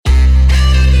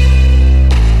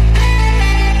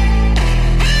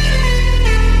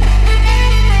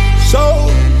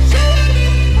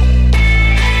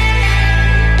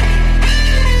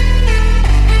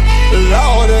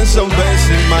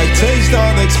my taste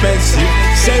on expensive.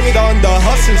 Save it on the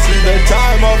hustle till the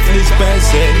time of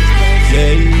expensive.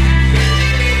 Yeah.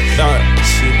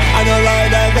 I don't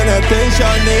like that kind of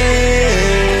attention.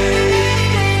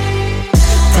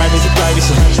 Privacy,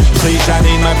 please, I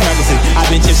need my privacy. I've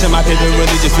been chasing my paper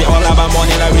religiously. All about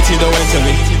money like waiting don't enter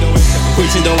me.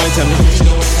 Waiting don't enter me.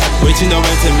 Waiting don't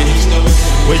enter me.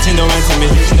 Waiting don't enter me.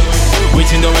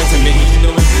 Waiting don't enter me.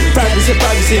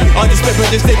 Privacy, all this paper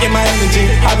just taking my energy.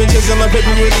 I've been chasing my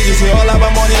paper religiously. All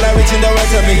about money like waiting don't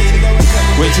enter me.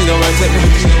 Waiting don't enter me.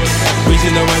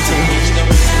 Waiting don't enter me.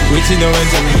 Waiting don't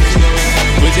enter me.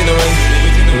 Waiting don't enter me.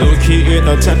 Low key, ain't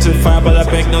no time to fight, but I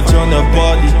beg not on the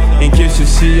body. In case you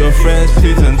see your friends,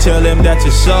 please don't tell them that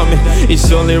you saw me.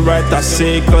 It's only right I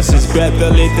say, cause it's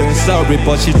better late than sorry.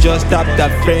 But she just tapped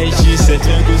that friend, she said,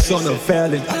 "It's on a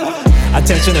failing."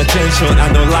 Attention,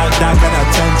 I don't like that kind of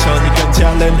attention. You can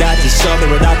tell them that you saw me,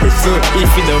 but I prefer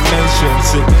if you don't mention.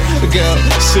 See, girl,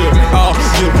 sure, oh,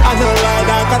 you. I don't like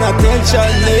that kind of attention,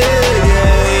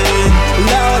 yeah.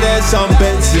 Now there's some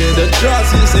Benson, the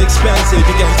trust is expensive.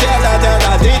 You can tell that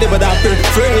I did it, but I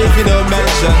prefer if you don't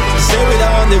mention. Save it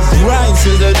on the grind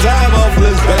till the time of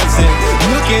less Benson.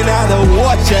 Looking at the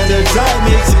watch and the time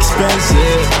is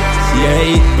expensive.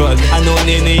 Yeah, but I know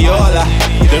Niniola,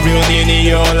 the real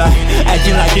Niniola.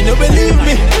 Acting like you don't believe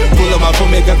me. Pull up my phone,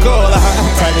 make a call.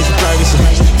 Privacy,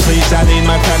 please, I need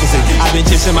my privacy. I've been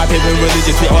chasing my paper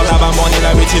religiously. All about money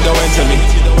like waiting don't enter me.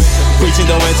 Waiting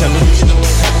don't enter me.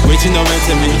 Waiting don't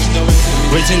enter me.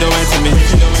 Waiting don't enter me.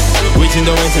 Waiting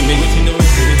don't enter me.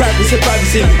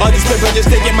 Privacy, all this paper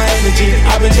just taking my energy.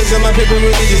 I've been chasing my paper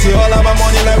religiously. All about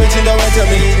money like waiting don't enter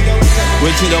me.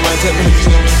 Waiting don't enter me.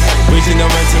 Waiting don't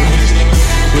enter me.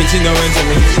 Waiting don't enter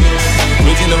me.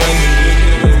 Waiting don't enter me.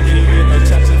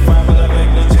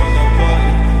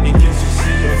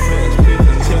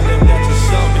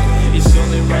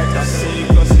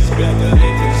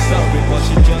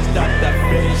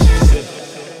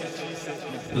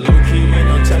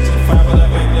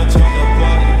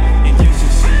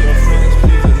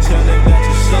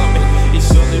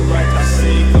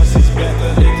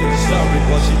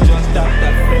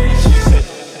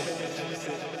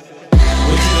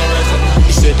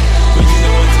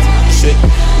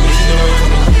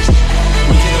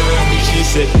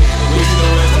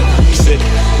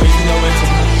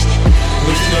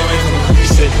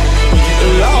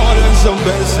 Some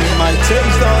Benson, my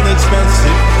taste on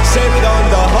expensive. Save it on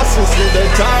the hustle till the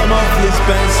time of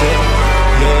expensive.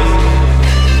 Yeah.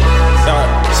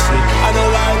 Sorry, I don't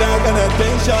like that kind of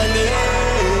attention. Yeah.